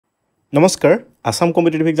নমস্কাৰ Assam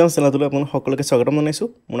competitive exam চেনেললৈ আপোনালোক সকলোকে স্বাগতম জনাইছো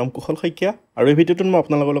মোৰ নাম কুশল শইকীয়া আৰু এই ভিডিঅ'টোত মই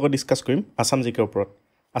আপোনালোকৰ লগত ডিসকাস কৰিম আসাম জিকেৰ ওপৰত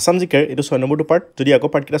আসাম জিকেৰ এটো 6 নম্বৰটো পাৰ্ট যদি আগৰ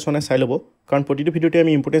পাৰ্টকেইটা চনে চাই লব কাৰণ প্ৰতিটো ভিডিঅ'তে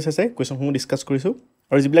আমি ইম্পৰ্টেন্স আছে কোৱেশ্চনসমূহ ডিসকাস কৰিছো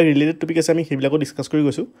আৰু যিবিলাক ৰিলেটেড টপিক আছে আমি সেইবিলাকো ডিসকাস কৰি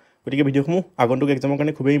গৈছো গতিকে ভিডিঅ'সমূহ আগন্তুক এক্সামৰ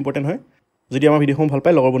কাৰণে খুবেই ইম্পৰ্টেন্ট হয় যদি আমাৰ ভিডিঅ'সমূহ ভাল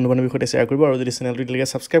পায় লগৰ বন্ধু-বান্ধৱীৰ সৈতে শ্বেয়াৰ কৰিব আৰু যদি চেনেলটো এতিয়ালৈকে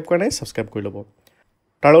সাবস্ক্ৰাইব কৰা নাই সাবস্ক্ৰাইব কৰি ল'ব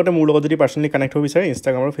তাৰ লগতে মোৰ লগত যদি পাৰ্সোনালি কানেক্ট হ'ব বিচাৰে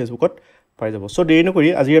ইনষ্টাগ্ৰাম আৰু ফেচবুকত পাই যাব সো দেৰি নকৰি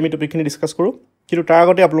আজি আমি টপিকখিনি ডিসকাস কৰো কিন্তু তাৰ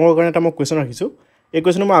আগতে আপোনালোকৰ কাৰণে এটা মই কোৱেশ্চন ৰাখিছো এই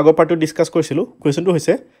কোৱেশ্চনটো মই আগৰ পাৰ্টটো ডিসকাস কৰিছিলো কোৱেশ্চনটো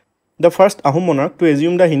হৈছে the first Ahom monarch two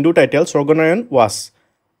assume the Hindu title Swarganarayan was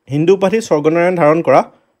Hindu উপাধি স্বৰ্গনাৰায়ণ ধাৰণ কৰা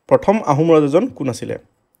প্ৰথম আহোম ৰজাজন কোন আছিল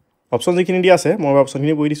অপচন যিখিনি দিয়া আছে মই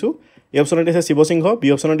অপচনখিনি পঢ়ি দিছো এই অপচনত দিছে শিৱসিংহ বি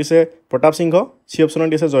অপচনত দিছে প্ৰতাপ সিংহ সি অপচনত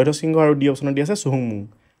দিছে জয়ধ্বজ সিংহ আৰু ডি অপচনত দিছে সুহুংমুং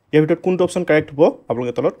ইয়াৰ ভিতৰত কোনটো অপচন কাৰেক্ট হ'ব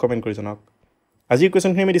আপোনালোকে তলত কমেন্ট কৰি জনাওক আজি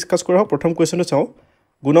কোৱেশ্চনখিনি আমি ডিসকাস কৰা প্ৰথম কোৱেশ্চনটো চাও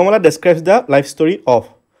Gunamala ডেসক্ৰাইবছ the life story of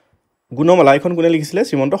Gunamala এখন কোনে লিখিছিলে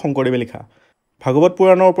শ্ৰীমন্ত শংকৰদেৱে লিখা ভাগৱত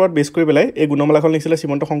পুৰাণৰ ওপৰত বেছ কৰি পেলাই এই গুণমালাখন লিখিছিলে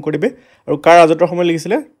শ্ৰীমন্ত শংকৰদেৱে আৰু কাৰ ৰাজত্বৰ সময়ত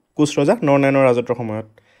লিখিছিলে কোচ ৰজা নৰনাৰায়ণৰ ৰাজত্বৰ সময়ত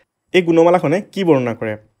এই গুণমালাখনে কি বৰ্ণনা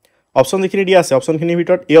কৰে অপচন যিখিনি দিয়া আছে অপচনখিনিৰ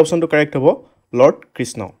ভিতৰত এই অপচনটো কাৰেক্ট হ'ব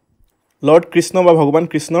লৰ্ড কৃষ্ণ বা ভগৱান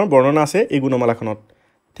কৃষ্ণৰ বৰ্ণনা আছে এই গুণমালাখনত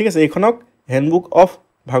ঠিক আছে এইখনক হেণ্ডবুক অফ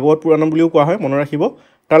ভাগৱত পুৰাণ বুলিও কোৱা হয় মনত ৰাখিব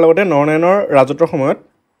তাৰ লগতে নৰনাৰায়ণৰ ৰাজত্বৰ সময়ত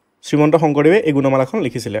শ্ৰীমন্ত শংকৰদেৱে এই গুণমালাখন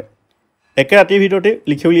লিখিছিলে একে ৰাতিৰ ভিতৰতে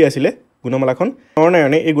লিখি উলিয়াইছিলে গুণমালাখন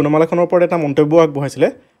নৰনাৰায়ণে এই গুণমালাখনৰ ওপৰত এটা মন্তব্য আগবঢ়াইছিলে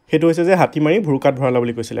হেতু হৈছে যে হাতী মাৰি ভুৰুকাত ভৰালা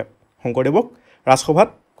বুলি কৈছিলে শংকৰদেৱক ৰাজসভাত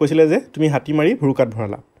কৈছিলে যে তুমি হাতী মাৰি ভুৰুকাত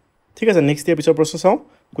ভৰালা ঠিক আছে নেক্সট ইয়াৰ পিছৰ প্ৰশ্ন চাও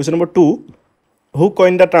কোৱেশ্চন নম্বৰ 2 হু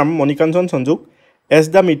কইন দা টাৰ্ম মণিকাঞ্চন সংযোগ as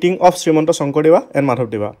da meeting of Srimanta Sankardeva and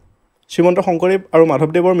মাধৱদেৱা Srimanta Sankardev আৰু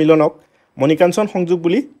মাধৱদেৱৰ মিলনক মণিকাঞ্চন সংযোগ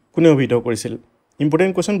বুলি কোনে অভিহিত কৰিছিল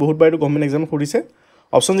ইম্পৰ্টেন্ট কোৱেশ্চন বহুত বাৰ গভৰ্ণমেণ্ট এক্সাম কৰিছে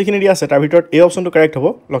অপচন যিখিনি দিয়া আছে তাৰ ভিতৰত এই অপচনটো কাৰেক্ট হ'ব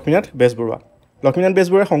লক্ষ্মীনাথ বেজবৰুৱা লক্ষ্মীনাথ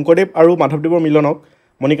বেজবৰুৱাই শংকৰদেৱ আৰু মাধৱদেৱৰ মিলনক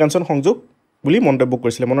মণিকাঞ্চন সংযোগ বুলি মন্তব্য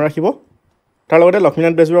কৰিছিলে মনত ৰাখিব তাৰ লগতে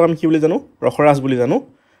লক্ষ্মীনাথ বেজবৰুৱাক আমি কি বুলি জানো ৰসৰাজ বুলি জানো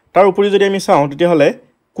তাৰ উপৰি যদি আমি চাওঁ তেতিয়াহ'লে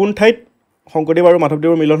কোন ঠাইত শংকৰদেৱ আৰু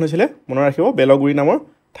মাধৱদেৱৰ মিলন হৈছিলে মনত ৰাখিব বেলগুৰি নামৰ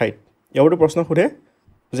ঠাইত ইয়াৰটো প্ৰশ্ন সোধে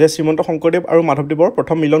যে শ্ৰীমন্ত শংকৰদেৱ আৰু মাধৱদেৱৰ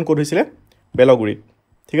প্ৰথম মিলন ক'ত হৈছিলে বেলগুৰিত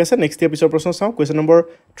ঠিক আছে নেক্সট ইয়াৰ পিছৰ প্ৰশ্ন চাওঁ কুৱেশ্চন নম্বৰ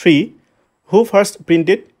 3 হু ফাৰ্ষ্ট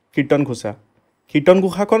প্ৰিণ্টেড কীৰ্তন ঘোষা কীৰ্তন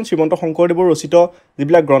ঘোষাখন শ্ৰীমন্ত শংকৰদেৱৰ ৰচিত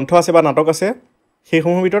যিবিলাক গ্ৰন্থ আছে বা নাটক আছে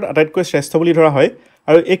সেইসমূহৰ ভিতৰত আটাইতকৈ শ্ৰেষ্ঠ বুলি ধৰা হয়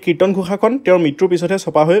আৰু এই কীৰ্তন ঘোষাখন তেওঁৰ মৃত্যুৰ পিছতহে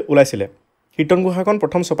ছপা হৈ ওলাইছিলে কীৰ্তন ঘোষাখন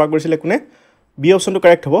প্ৰথম ছপা কৰিছিলে কোনে বি অপচনটো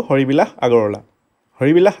কাৰেক্ট হ'ব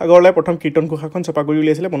হৰিবিলাস আগৰৱালাই প্ৰথম কীৰ্তন ঘোষাখন ছপা কৰি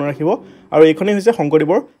উলিয়াইছিলে মনত ৰাখিব আৰু এইখনেই হৈছে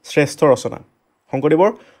শংকৰদেৱৰ শ্ৰেষ্ঠ ৰচনা শংকৰদেৱৰ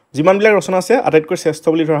যিমানবিলাক ৰচনা আছে আটাইতকৈ শ্ৰেষ্ঠ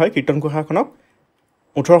বুলি ধৰা হয় কীৰ্তন ঘোষাখনক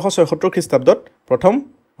 1876 খ্ৰীষ্টাব্দত প্ৰথম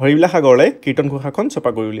হৰিবিলাস আগৰৱালাই কীৰ্তন ঘোষাখন ছপা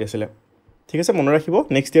কৰি উলিয়াইছিলে ঠিক আছে মনত ৰাখিব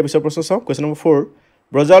নেক্সট ইয়াৰ পিছৰ প্ৰশ্ন চাওঁ question number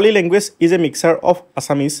 4 Brajavali language is a mixer of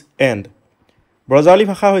Assamese and Brajavali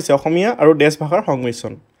ভাষা হৈছে অসমীয়া আৰু দেশ ভাষাৰ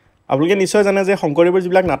সংমিশ্ৰণ আপোনালোকে নিশ্চয় জানে যে শংকৰদেৱৰ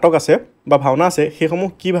যিবিলাক নাটক আছে বা ভাওনা আছে সেইসমূহ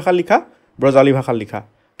কি ভাষাত লিখা ব্ৰজাৱলী ভাষাত লিখা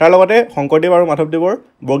তাৰ লগতে শংকৰদেৱ আৰু মাধৱদেৱৰ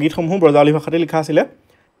বৰগীতসমূহ ব্ৰজাৱলী ভাষাতে লিখা আছিলে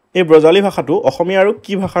এই ব্ৰজাৱলী ভাষাটো অসমীয়া আৰু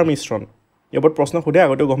কি ভাষাৰ মিশ্ৰণ ইয়াৰ প্ৰশ্ন সোধে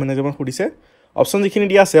আগতে গভৰ্ণমেণ্ট এক্সামত সুধিছে অপচন যিখিনি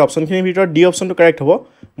দিয়া আছে অপচনখিনিৰ ভিতৰত ডি অপচনটো কাৰেক্ট হ'ব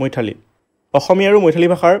মৈথালী অসমীয়া আৰু মৈথালী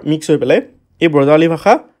ভাষাৰ মিক্স হৈ পেলাই এই ব্ৰজাৱলী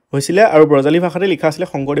ভাষা হৈছিলে আৰু ব্ৰজাৱলী ভাষাতে লিখা আছিলে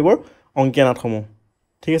শংকৰদেৱৰ অংকীয়া নাটসমূহ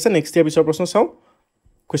ঠিক আছে নেক্সট ইয়াৰ পিছৰ প্ৰশ্ন চাওঁ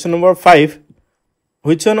question number 5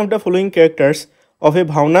 which one of the following characters of A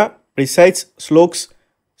Bhaona ৰিচাইটছ শ্লোকছ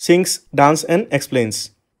Ching's dance and এক্সপ্লেইনছ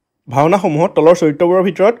ভাওনাসমূহত তলৰ চৰিত্ৰবোৰৰ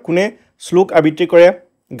ভিতৰত কোনে শ্লোক আবৃত্তি কৰে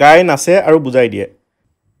গায় নাচে আৰু বুজাই দিয়ে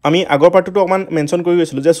আমি আগৰ পাৰ্টটো অকণমান মেনশ্যন কৰি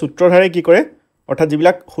গৈছিলোঁ যে সূত্ৰধাৰে কি কৰে অৰ্থাৎ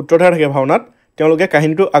যিবিলাক সূত্ৰধাৰ থাকে ভাওনাত তেওঁলোকে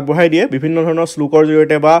কাহিনীটো আগবঢ়াই দিয়ে বিভিন্ন ধৰণৰ শ্লোকৰ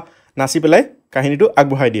জৰিয়তে বা নাচি পেলাই কাহিনীটো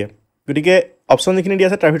আগবঢ়াই দিয়ে গতিকে অপচন যিখিনি দিয়া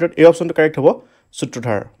আছে তাৰ ভিতৰত এই অপচনটো কাৰেক্ট হ'ব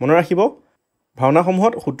সূত্ৰধাৰ মনত ৰাখিব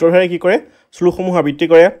ভাওনাসমূহত সূত্ৰধাৰে কি কৰে শ্লোকসমূহ আবৃত্তি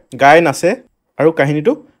কৰে গায় নাচে আৰু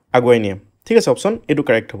কাহিনীটো আগুৱাই নিয়ে ঠিক আছে অপচন এইটো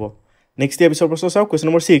কাৰেক্ট হ'ব নেক্সট ইয়াৰ পিছৰ প্ৰশ্ন চাওঁ question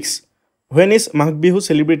number 6 when is Magh Bihu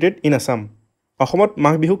celebrated in Assam অসমত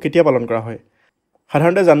মাঘ বিহু কেতিয়া পালন কৰা হয়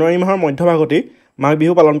সাধাৰণতে জানুৱাৰী মাহৰ মধ্যভাগতেই মাঘ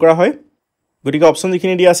বিহু পালন কৰা হয় গতিকে অপচন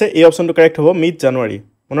যিখিনি দিয়া আছে এই অপচনটো কাৰেক্ট হ'ব মিড জানুৱাৰী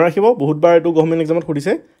মনত ৰাখিব বহুতবাৰ এইটো গভৰ্ণমেণ্ট এক্সামত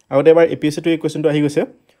সুধিছে আগতে এবাৰ APSC এই কুৱেশ্চনটো আহি গৈছে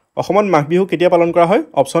অসমত মাঘ বিহু কেতিয়া পালন কৰা হয়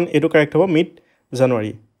অপচন এইটো কাৰেক্ট হ'ব মিড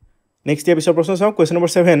জানুৱাৰী নেক্সট ইয়াৰ পিছৰ প্ৰশ্ন চাওঁ question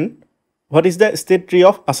number 7 what is the state tree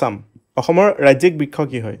of Assam অসমৰ ৰাজ্যিক বৃক্ষ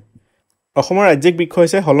কি হয় অসমৰ ৰাজ্যিক বৃক্ষ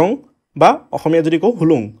হৈছে হলং বা অসমীয়া যদি কওঁ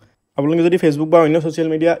হুলুং আপোনালোকে যদি ফেচবুক বা অন্য ছ'চিয়েল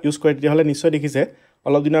মিডিয়া ইউজ কৰে তেতিয়াহ'লে নিশ্চয় দেখিছে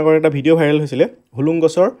অলপ দিনৰ আগত এটা ভিডিঅ' ভাইৰেল হৈছিলে হুলুং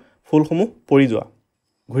গছৰ ফুলসমূহ পৰি যোৱা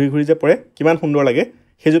ঘূৰি ঘূৰি যে পৰে কিমান সুন্দৰ লাগে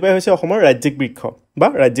সেইজোপাই হৈছে অসমৰ ৰাজ্যিক বৃক্ষ বা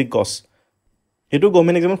ৰাজ্যিক গছ এইটো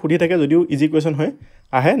গভৰ্ণমেণ্ট এক্সামত সুধি থাকে যদিও ইজি কুৱেশ্যন হয়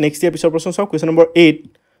আহে নেক্সট ইয়াৰ পিছৰ প্ৰশ্ন চাওঁ question number 8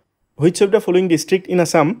 Which of the following district in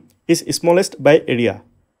Assam is smallest by area?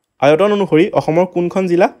 আয়তন অনুসৰি অসমৰ কোনখন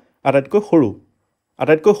জিলা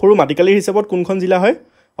আটাইতকৈ সৰু মাটিকালিৰ হিচাপত কোনখন জিলা হয়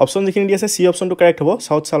অপচন যিখিনি দি আছে সি অপচনটো কাৰেক্ট হ'ব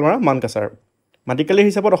সাউথ সালমাৰা মানকাছাৰ মাটিকালিৰ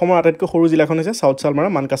হিচাপত অসমৰ আটাইতকৈ সৰু জিলাখন হৈছে সাউথ সালমাৰা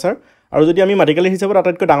মানকাছাৰ আৰু যদি আমি মাটিকালিৰ হিচাপত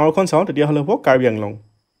আটাইতকৈ ডাঙৰখন চাওঁ তেতিয়া হলে হ'ব কাৰ্বি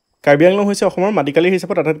আংলং হৈছে অসমৰ মাটিকালিৰ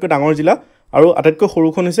হিচাপত আটাইতকৈ ডাঙৰ জিলা আৰু আটাইতকৈ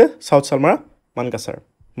সৰুখন হৈছে সাউথ সালমাৰা মানকাছাৰ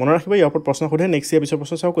মনত ৰাখিব ইয়াৰ ওপৰত প্ৰশ্ন সোধে নেক্সট ইয়াৰ পিছৰ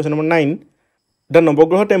প্ৰশ্ন চাওঁ question number 9 the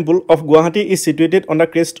Navagraha temple of Guwahati is সিটুৱেটেড on the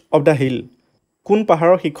crest of the hill কোন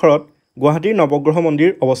পাহাৰৰ শিখৰত গুৱাহাটীৰ নৱগ্ৰহ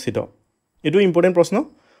মন্দিৰ অৱস্থিত এটো ইম্পৰ্টেন্ট প্ৰশ্ন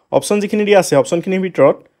অপচন যিখিনি দিয়া আছে অপচনখিনিৰ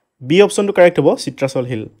ভিতৰত বি অপচনটো কাৰেক্ট হ'ব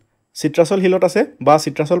চিত্ৰাচল হিলত আছে বা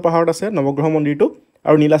চিত্ৰাচল পাহাৰত আছে নৱগ্ৰহ মন্দিৰটো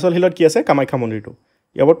আৰু নীলাচল হিলত কি আছে কামাখ্যা মন্দিৰটো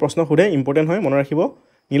ইয়াৰ ওপৰত প্ৰশ্ন সোধে ইম্পৰ্টেন্ট হয় মনত ৰাখিব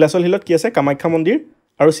নীলাচল হিলত কি আছে কামাখ্যা মন্দিৰ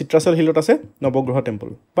আৰু চিত্ৰাচল হিলত আছে নৱগ্ৰহ টেম্পল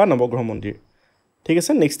বা নৱগ্ৰহ মন্দিৰ ঠিক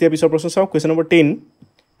আছে নেক্সট ইয়াৰ পিছৰ প্ৰশ্ন চাওঁ question number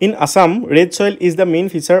 10 in Assam red soil is the main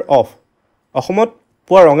feature of অসমত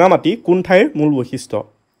পোৱা ৰঙা মাটি কোন ঠাইৰ মূল বৈশিষ্ট্য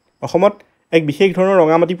অসমত এক বিশেষ ধৰণৰ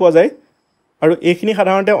ৰঙা মাটি পোৱা যায় আৰু এইখিনি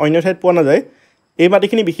সাধাৰণতে অন্য ঠাইত পোৱা নাযায় এই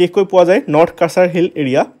মাটিখিনি বিশেষকৈ পোৱা যায় নৰ্থ কাছাৰ হিল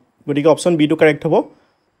এৰিয়া গতিকে অপচন বি টো কাৰেক্ট হ'ব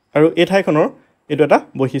আৰু এই ঠাইখনৰ এটো এটা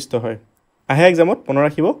বৈশিষ্ট্য হয় আহে এক্সামত মনত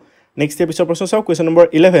ৰাখিব নেক্সট ইয়াৰ পিছৰ প্ৰশ্ন চাওঁ question number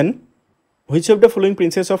 11 which of the following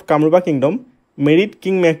princess of Kamrupa kingdom married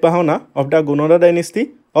king মেঘবাহনা of the Gunada dynasty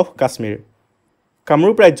of Kashmir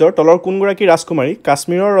Kamrup ৰাজ্যৰ তলৰ কোনগৰাকী ৰাজকুমাৰী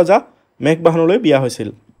কাশ্মীৰৰ ৰজা মেঘবাহনলৈ বিয়া হৈছিল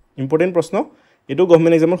ইম্পৰ্টেন্ট প্ৰশ্ন এটো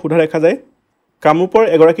গভৰ্ণমেণ্ট এক্সামত সোধা দেখা যায় কামৰূপৰ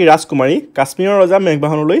এগৰাকী ৰাজকুমাৰী কাশ্মীৰৰ ৰজা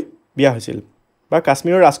মেঘবাহনলৈ বিয়া হৈছিল বা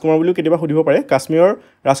কাশ্মীৰৰ ৰাজকুমাৰ বুলিও কেতিয়াবা সুধিব পাৰে কাশ্মীৰৰ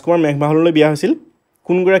ৰাজকুমাৰ মেঘবাহনলৈ বিয়া হৈছিল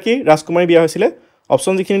কোনগৰাকী ৰাজকুমাৰী বিয়া হৈছিল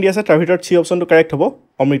অপচন যিখিনি দি আছে তাৰ ভিতৰত সি অপচনটো কাৰেক্ট হ'ব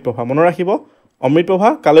অমৃতপ্ৰভা মনত ৰাখিব অমৃতপ্ৰভা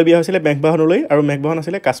কালৈ বিয়া হৈছিল মেঘবাহনলৈ আৰু মেঘবাহন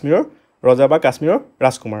আছিল কাশ্মীৰৰ ৰজা বা কাশ্মীৰৰ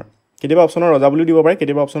ৰাজকুমাৰ কেতিয়াবা অপচনৰ ৰজা বুলিও দিব পাৰে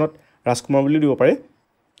কেতিয়াবা অপচনত ৰাজকুমাৰ বুলিও দিব পাৰে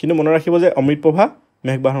কিন্তু মনত ৰাখিব যে অমৃতপ্ৰভা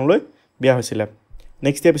মেঘবাহনলৈ বিয়া হৈছিল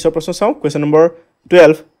নেক্সট ইয়াৰ পিছৰ প্ৰশ্ন চাওঁ question number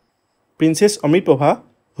 12 princess Amritprabha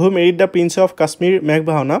who married the prince of Kashmir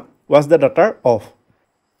মেঘবাহনা was the daughter of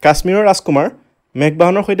কাশ্মীৰৰ ৰাজকুমাৰ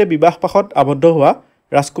মেঘবাহনৰ সৈতে বিবাহ পাশত আবদ্ধ হোৱা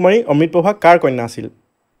ৰাজকুমাৰী অমৃতপ্ৰভা কাৰ কন্যা আছিল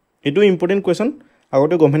এটো ইম্পৰ্টেন্ট কোৱেশ্চন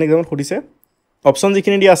আগতে গভৰ্ণমেণ্ট এক্সামত সুধিছে অপচন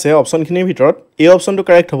যিখিনি দিয়া আছে অপচনখিনিৰ ভিতৰত এই অপচনটো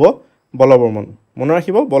কাৰেক্ট হ'ব বলবৰ্মন মনত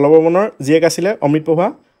ৰাখিব বলবৰ্মনৰ জীয়েক আছিল অমৃতপ্ৰভা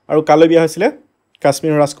আৰু কালৈ বিয়া হৈছিল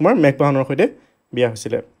কাশ্মীৰৰ ৰাজকুমাৰ মেঘবাহনৰ সৈতে বিয়া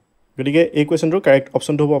হৈছিল গতিকে এই কোৱেশ্চনটোৰ কাৰেক্ট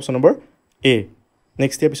অপচনটো হ'ব অপচন নম্বৰ এ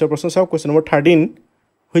নেক্সট ইয়াৰ পিছৰ প্ৰশ্ন চাওঁ question number 13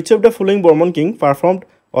 which of the following Barman king পাৰফৰ্মড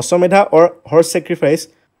অশ্বমেধা or horse sacrifice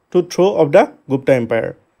two throw' of the Gupta empire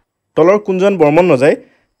তলৰ কোনজন বৰ্মন ৰজাই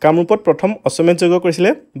কামৰূপত প্ৰথম অশ্বমেধ যজ্ঞ কৰিছিলে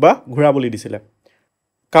বা ঘোঁৰা বলি দিছিলে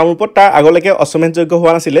কামৰূপত তাৰ আগলৈকে অশ্বমেধ যজ্ঞ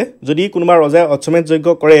হোৱা নাছিলে যদি কোনোবা ৰজাই অশ্বমেধ যজ্ঞ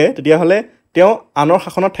কৰে তেতিয়াহ'লে তেওঁ আনৰ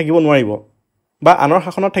শাসনত থাকিব নোৱাৰিব বা আনৰ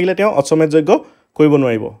শাসনত থাকিলে তেওঁ অশ্বমেধ যজ্ঞ কৰিব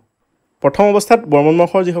নোৱাৰিব প্ৰথম অৱস্থাত বৰ্মন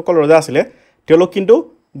বংশৰ যিসকল ৰজা আছিলে তেওঁলোক কিন্তু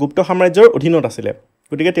গুপ্ত সাম্ৰাজ্যৰ অধীনত আছিলে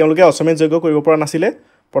গতিকে তেওঁলোকে অশ্বমেধ যজ্ঞ কৰিব পৰা নাছিলে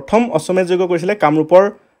প্ৰথম অশ্বমেধ যজ্ঞ কৰিছিলে কামৰূপৰ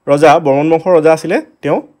ৰজা বৰ্মন বংশৰ ৰজা আছিলে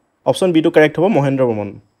তেওঁ অপচন বি টো কাৰেক্ট হ'ব মহেন্দ্ৰ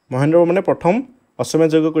বৰ্মনে প্ৰথম অশ্বমেধ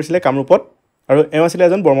যজ্ঞ কৰিছিলে কামৰূপত আৰু এওঁ আছিলে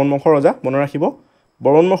এজন বৰ্মন বংশৰ ৰজা মনত ৰাখিব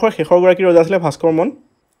বৰ্মন বংশৰ শেষৰ গৰাকী ৰজা আছিলে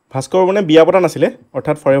ভাস্কৰ বৰ্মনে বিয়া পতা নাছিলে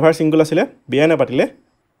অৰ্থাৎ ফৰেভাৰ সিংগল আছিলে বিয়া নাপাতিলে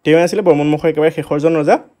তেওঁ আছিলে বৰ্মন বংশৰ একেবাৰে শেষৰজন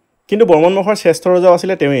ৰজা কিন্তু বৰ্মন বংশৰ শ্ৰেষ্ঠ ৰজা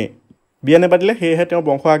আছিলে তেওঁই বিয়া নাপাতিলে সেয়েহে তেওঁ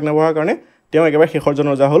বংশ আগনাবঢ়াৰ কাৰণে তেওঁ একেবাৰে শেষৰজন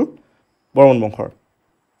ৰজা হ'ল বৰ্মন বংশৰ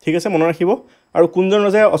ঠিক আছে মনত ৰাখিব আৰু কোনজন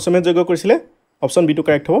ৰজাই অশ্বমেধ যজ্ঞ কৰিছিলে অপচন বি টো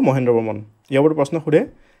কাৰেক্ট হ'ব মহেন্দ্ৰ বৰ্মন ইয়াৰ ওপৰত প্ৰশ্ন সোধে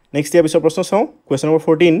নেক্সট ইয়াৰ পিছৰ প্ৰশ্ন চাওঁ question number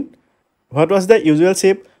 14 what was the usual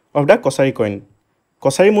shape of the Kachari coin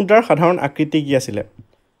Kachari মুদ্ৰাৰ সাধাৰণ আকৃতি কি আছিলে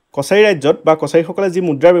কছাৰী ৰাজ্যত বা কছাৰীসকলে যি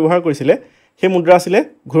মুদ্ৰাৰ ব্যৱহাৰ কৰিছিলে সেই মুদ্ৰা আছিলে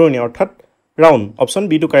ঘূৰণীয়া অৰ্থাৎ ৰাউণ্ড অপচন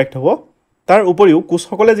বি টো কাৰেক্ট হ'ব তাৰ উপৰিও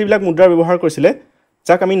কোচসকলে যিবিলাক মুদ্ৰাৰ ব্যৱহাৰ কৰিছিলে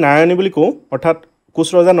যাক আমি নাৰায়ণী বুলি কওঁ অৰ্থাৎ কোচ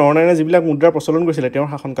ৰজা নৰনাৰায়ণে যিবিলাক মুদ্ৰাৰ প্ৰচলন কৰিছিলে তেওঁৰ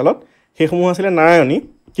শাসনকালত সেইসমূহ আছিলে নাৰায়ণী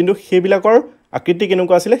কিন্তু সেইবিলাকৰ আকৃতি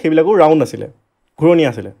কেনেকুৱা আছিলে সেইবিলাকো ৰাউণ্ড আছিলে ঘূৰণীয়া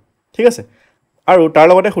আছিলে ঠিক আছে আৰু তাৰ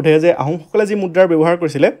লগতে সোধে যে আহোমসকলে যি মুদ্ৰাৰ ব্যৱহাৰ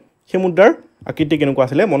কৰিছিলে সেই মুদ্ৰাৰ আকৃতি কেনেকুৱা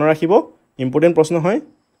আছিলে মনত ৰাখিব ইম্পৰ্টেন্ট প্ৰশ্ন হয়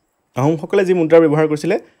আহোমসকলে যি মুদ্ৰাৰ ব্যৱহাৰ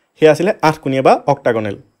কৰিছিলে সেয়া আছিলে আঠকোণীয়া বা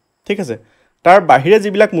অক্টাগনেল ঠিক আছে তাৰ বাহিৰে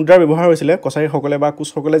যিবিলাক মুদ্ৰাৰ ব্যৱহাৰ হৈছিলে কছাৰীসকলে বা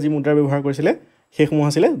কোচসকলে যি মুদ্ৰাৰ ব্যৱহাৰ কৰিছিলে সেইসমূহ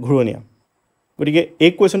আছিলে ঘূৰণীয়া গতিকে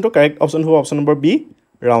এই কুৱেশ্যনটো কাৰেক্ট অপচন হ'ব option number B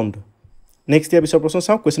round next ইয়াৰ পিছৰ প্ৰশ্ন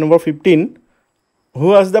চাওঁ question number 15 who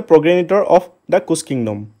was the প্ৰগ্ৰেনিটৰ of the Koch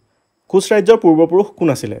kingdom Koch ৰাজ্যৰ পূৰ্বপুৰুষ কোন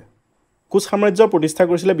আছিলে কোচ সাম্ৰাজ্যৰ প্ৰতিষ্ঠা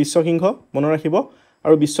কৰিছিলে বিশ্বসিংহ মনত ৰাখিব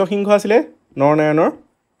আৰু বিশ্বসিংহ আছিলে নৰনাৰায়ণৰ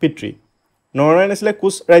পিতৃ নৰনাৰায়ণ আছিলে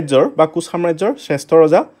কোচ ৰাজ্যৰ বা কোচ সাম্ৰাজ্যৰ শ্ৰেষ্ঠ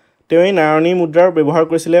ৰজা তেওঁ এই নাৰায়ণী মুদ্ৰাৰ ব্যৱহাৰ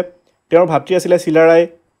কৰিছিলে তেওঁৰ ভাতৃ আছিলে চিলাৰায়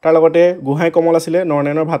তাৰ লগতে গোহাঁই কমল আছিলে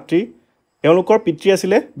নৰনাৰায়ণৰ ভাতৃ এওঁলোকৰ পিতৃ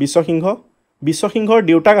আছিলে বিশ্বসিংহৰ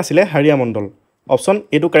দেউতাক আছিলে হাৰিয়া মণ্ডল অপচন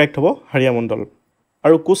এটো কাৰেক্ট হ'ব হাৰিয়া মণ্ডল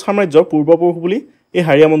আৰু কোচ সাম্ৰাজ্যৰ পূৰ্বপুৰুষ বুলি এই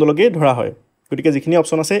হাৰিয়া মণ্ডলকেই ধৰা হয় গতিকে যিখিনি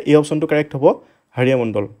অপচন আছে এই অপচনটো কাৰেক্ট হ'ব হাৰিয়া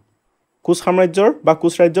মণ্ডল কোচ সাম্ৰাজ্যৰ বা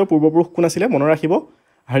কোচ ৰাজ্যৰ পূৰ্বপুৰুষ কোন আছিল মনত ৰাখিব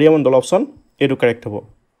হাৰিয়া মণ্ডল অপচন এইটো কাৰেক্ট হ'ব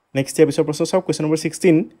নেক্সট ইয়াৰ পিছৰ প্ৰশ্ন চাওক question number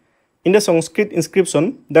 16 in the Sanskrit inscription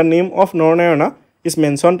the name of নৰনাৰায়ণা is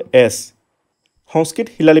মেনশ্যনড as সংস্কৃত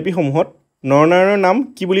শিলালিপিসমূহত নৰনাৰায়ণৰ নাম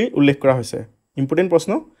কি বুলি উল্লেখ কৰা হৈছে ইম্পৰ্টেণ্ট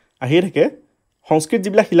প্ৰশ্ন আহিয়ে থাকে সংস্কৃত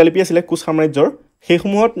যিবিলাক শিলালিপি আছিলে কোচ সাম্ৰাজ্যৰ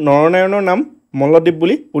সেইসমূহত নৰনাৰায়ণৰ নাম মল্লদেৱ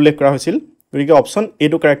বুলি উল্লেখ কৰা হৈছিল গতিকে অপচন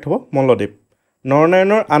এইটো কাৰেক্ট হ'ব মল্লদেৱ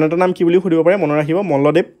নৰনাৰায়ণৰ আন এটা নাম কি বুলি সুধিব পাৰে মনত ৰাখিব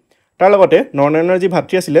মল্লদেৱ তাৰ লগতে নৰনাৰায়ণৰ যি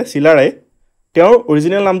ভাতৃ আছিলে চিলাৰায় তেওঁৰ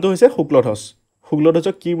অৰিজিনেল নামটো হৈছে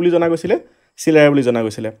শুক্লধ্বজক কি বুলি জনা গৈছিলে চিলাৰায় বুলি জনা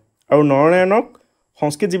গৈছিলে আৰু নৰনাৰায়ণক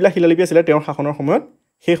সংস্কৃত যিবিলাক শিলালিপি আছিলে তেওঁৰ শাসনৰ সময়ত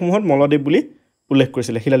সেইসমূহত মল্লদেৱ বুলি উল্লেখ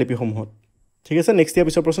কৰিছিলে শিলালিপিসমূহত ঠিক আছে নেক্সট ইয়াৰ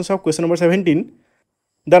পিছৰ প্ৰশ্ন চাওক question number 17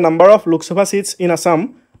 the number of Lok Sabha সিটছ in Assam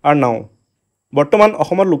R নাও বৰ্তমান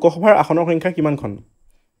অসমত লোকসভাৰ আসনৰ সংখ্যা কিমানখন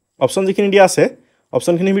অপচন যিখিনি দিয়া আছে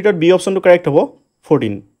অপচনখিনিৰ ভিতৰত বি অপচনটো কাৰেক্ট হ'ব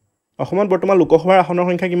 14 অসমত বৰ্তমান লোকসভাৰ আসনৰ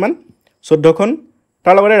সংখ্যা কিমান 14খন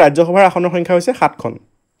তাৰ লগতে ৰাজ্যসভাৰ আসনৰ সংখ্যা হৈছে 7খন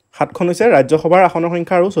 7খন হৈছে ৰাজ্যসভাৰ আসনৰ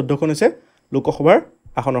সংখ্যা আৰু 14খন হৈছে লোকসভাৰ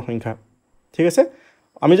আসনৰ সংখ্যা ঠিক আছে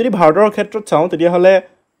আমি যদি ভাৰতৰ ক্ষেত্ৰত চাওঁ তেতিয়াহ'লে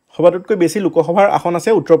সবাতোতকৈ বেছি লোকসভাৰ আসন আছে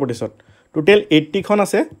উত্তৰ প্ৰদেশত টোটেল 80খন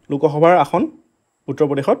আছে লোকসভাৰ আসন উত্তৰ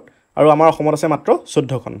প্ৰদেশত আৰু আমাৰ অসমত আছে মাত্ৰ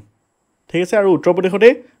 14খন ঠিক আছে আৰু উত্তৰ প্ৰদেশতে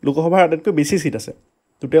লোকসভাৰ আটাইতকৈ বেছি সিট আছে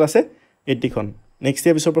টোটেল আছে 80খন নেক্সট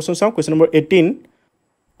ইয়াৰ পিছৰ প্ৰশ্ন চাওঁ question number 18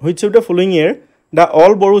 which of the following year the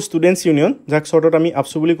all Bodo students union যাক চৰ্টত আমি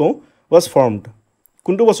আপছু বুলি কওঁ ৱাজ ফৰ্মড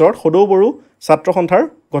কোনটো বছৰত সদৌ বড়ো ছাত্ৰ সন্থাৰ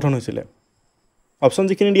গঠন হৈছিলে অপচন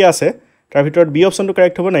যিখিনি দিয়া আছে তাৰ ভিতৰত বি অপচনটো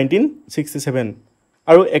কাৰেক্ট হ'ব 1967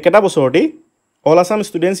 আৰু একেটা বছৰতেই অল আছাম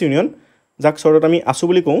ষ্টুডেণ্টছ ইউনিয়ন যাক চৰ্টত আমি আছু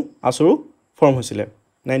বুলি কওঁ আছুৰো ফৰ্ম হৈছিলে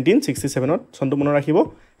 1967ত চনটো মনত ৰাখিব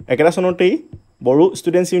একেটা চনতেই বড়ো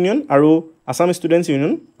ষ্টুডেণ্টছ ইউনিয়ন আৰু Assam students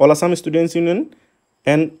union all Assam students union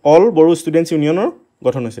and all Bodo students ইউনিয়নৰ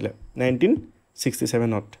গঠন হৈছিলে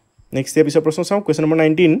 1967ত নেক্সট ইয়াৰ পিছৰ প্ৰশ্ন চাওঁ question number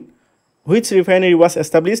 19 which refinery was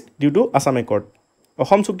established due to Assam accord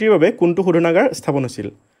Assam চুক্তিৰ বাবে কোনটো শোধনাগাৰ স্থাপন হৈছিল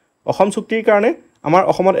অসম চুক্তিৰ কাৰণে আমাৰ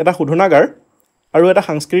অসমত এটা শোধনাগাৰ আৰু এটা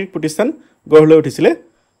সাংস্কৃতিক প্ৰতিষ্ঠান গঢ় লৈ উঠিছিলে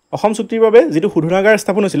অসম চুক্তিৰ বাবে যিটো শোধনাগাৰ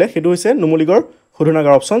স্থাপন হৈছিলে সেইটো হৈছে নুমলীগড়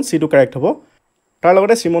শোধনাগাৰ অপচন সিটো কাৰেক্ট হ'ব তাৰ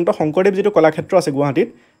লগতে শ্ৰীমন্ত শংকৰদেৱ যিটো কলাক্ষেত্ৰ আছে গুৱাহাটীত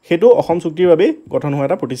সেইটো অসম চুক্তিৰ বাবে গঠন হোৱা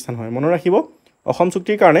এটা প্ৰতিষ্ঠান হয় মনত ৰাখিব অসম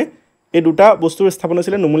চুক্তিৰ কাৰণে এই দুটা বস্তুৰ স্থাপন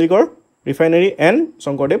হৈছিলে নুমলীগড় ৰিফাইনেৰী এণ্ড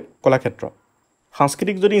শংকৰদেৱ কলাক্ষেত্ৰ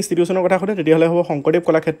সাংস্কৃতিক যদি ইনষ্টিটিউচনৰ কথা সোধে তেতিয়াহ'লে হ'ব শংকৰদেৱ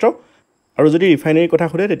কলাক্ষেত্ৰ আৰু যদি ৰিফাইনেৰীৰ কথা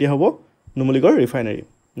সোধে তেতিয়া হ'ব নুমলীগড় ৰিফাইনেৰী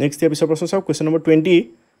নেক্সট ইয়াৰ পিছৰ প্ৰশ্ন চাওক question number 20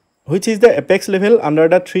 which is the apex level under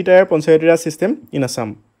the 3 tyre Panchayati Raj system in Assam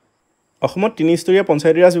অসমত 3-স্তৰীয়া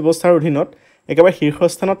পঞ্চায়তী ৰাজ ব্যৱস্থাৰ অধীনত একেবাৰে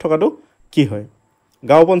শীৰ্ষস্থানত থকাটো কি হয়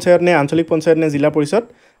গাঁও পঞ্চায়ত নে আঞ্চলিক পঞ্চায়ত নে জিলা পৰিষদ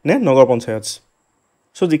নে নগৰ পঞ্চায়ত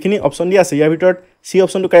সো যিখিনি অপচন দিয়া আছে ইয়াৰ ভিতৰত সি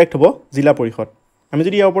অপচনটো কাৰেক্ট হ'ব জিলা পৰিষদ আমি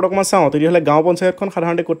যদি ইয়াৰ ওপৰত অকণমান চাওঁ তেতিয়াহ'লে গাঁও পঞ্চায়তখন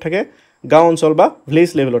সাধাৰণতে ক'ত থাকে গাঁও অঞ্চল বা ভিলেজ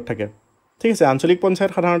লেভেলত থাকে ঠিক আছে আঞ্চলিক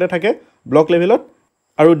পঞ্চায়ত সাধাৰণতে থাকে ব্লক লেভেলত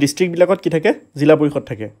আৰু ডিষ্ট্ৰিক্টবিলাকত কি থাকে জিলা পৰিষদ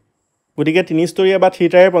থাকে গতিকে 3-স্তৰীয়া বা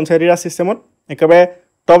 3 টায়াৰ পঞ্চায়তী ৰাজ ছিষ্টেমত একেবাৰে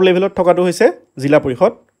টপ লেভেলত থকাটো হৈছে জিলা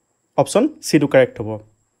পৰিষদ অপচন সিটো কাৰেক্ট হ'ব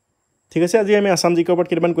ঠিক আছে আজি আমি আসাম জিকেৰ ওপৰত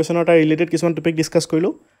কেইটামান কুৱেশ্যনৰ তাৰ ৰিলেটেড কিছুমান টপিক ডিছকাছ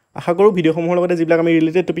কৰিলোঁ আশা কৰোঁ ভিডিঅ'সমূহৰ লগতে যিবিলাক আমি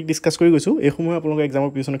ৰিলেটেড টপিক ডিছকাছ কৰি গৈছোঁ এইসমূহে আপোনালোকক এক্সামৰ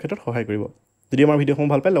প্ৰিপাৰেশ্যনৰ ক্ষেত্ৰত সহায় কৰিব যদি আমাৰ ভিডিঅ'সমূহ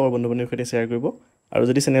ভাল পায় লগৰ বন্ধু বান্ধৱীৰ সৈতে শ্বেয়াৰ কৰিব আৰু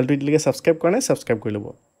যদি চেনেলটো এতিয়ালৈকে ছাবস্ক্ৰাইব কৰা নাই ছাবস্ক্ৰাইব কৰি ল'ব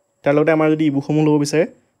তাৰ লগতে আমাৰ যদি ইবুকসমূহ ল'ব বিচাৰে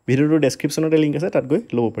ভিডিঅ'টোৰ ডেছক্ৰিপশ্যনতে লিংক আছে তাত গৈ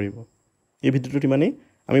ল'ব পাৰিব এই ভিডিঅ'টোত ইমানেই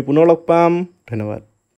আমি পুনৰ লগ পাম ধন্যবাদ